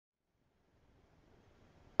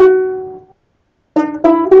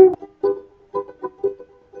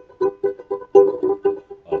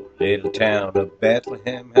little town of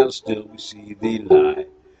Bethlehem, how still we see thee lie.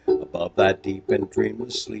 Above thy deep and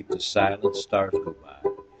dreamless sleep the silent stars go by.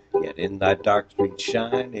 Yet in thy dark streets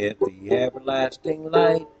shineth the everlasting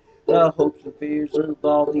light. The hopes and fears of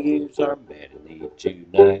all the years are met in thee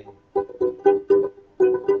tonight.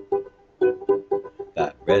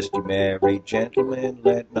 God rest you, merry gentlemen,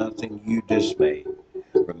 let nothing you dismay.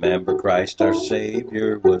 Remember Christ our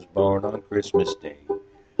Savior was born on Christmas Day.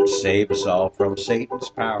 To save us all from Satan's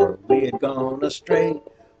power, we had gone astray.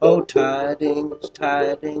 Oh, tidings,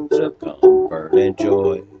 tidings of comfort and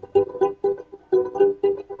joy.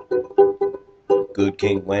 Good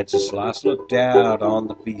King Wenceslas looked out on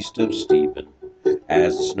the feast of Stephen,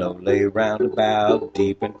 as the snow lay round about,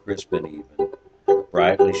 deep and crisp and even.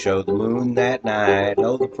 Brightly showed the moon that night,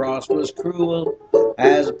 oh, the frost was cruel,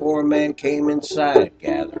 as the poor man came inside,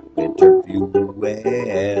 gathered winter fuel.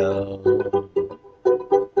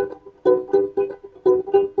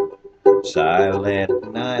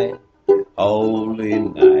 Silent night, holy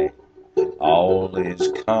night, all is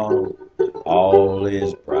calm, all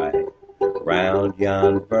is bright. Round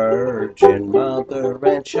yon virgin mother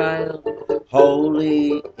and child,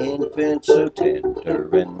 holy infant so tender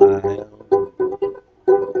and mild.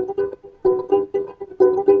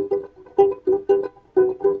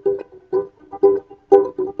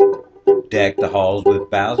 Deck the halls with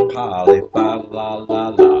boughs of holly, fa la la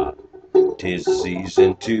la. 'Tis the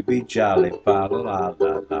season to be jolly, fa la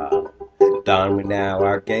la la. Don we now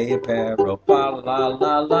our gay apparel, fa la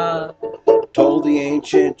la la. Told the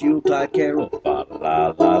ancient Yuletide carol, fa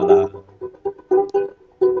la la la.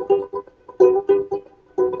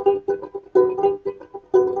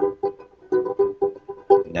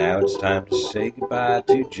 Now it's time to say goodbye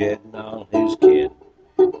to Jed and all his kin.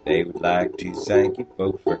 They would like to thank you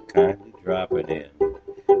folks for kindly dropping in.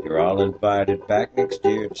 You're all invited back next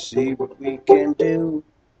year to see what we can do.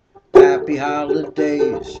 Happy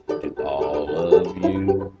holidays to all of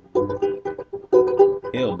you.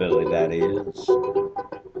 Hillbilly, that is.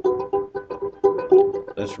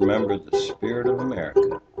 Let's remember the spirit of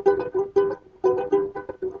America.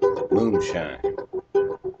 Moonshine.